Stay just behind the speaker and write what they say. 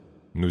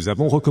Nous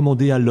avons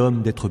recommandé à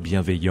l'homme d'être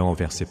bienveillant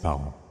envers ses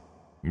parents.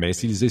 Mais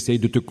s'ils essayent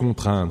de te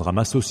contraindre à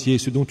m'associer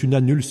ce dont tu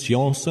n'as nulle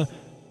science,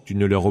 tu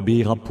ne leur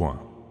obéiras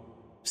point.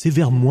 C'est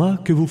vers moi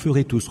que vous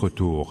ferez tous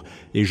retour,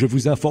 et je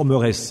vous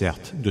informerai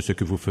certes de ce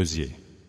que vous faisiez.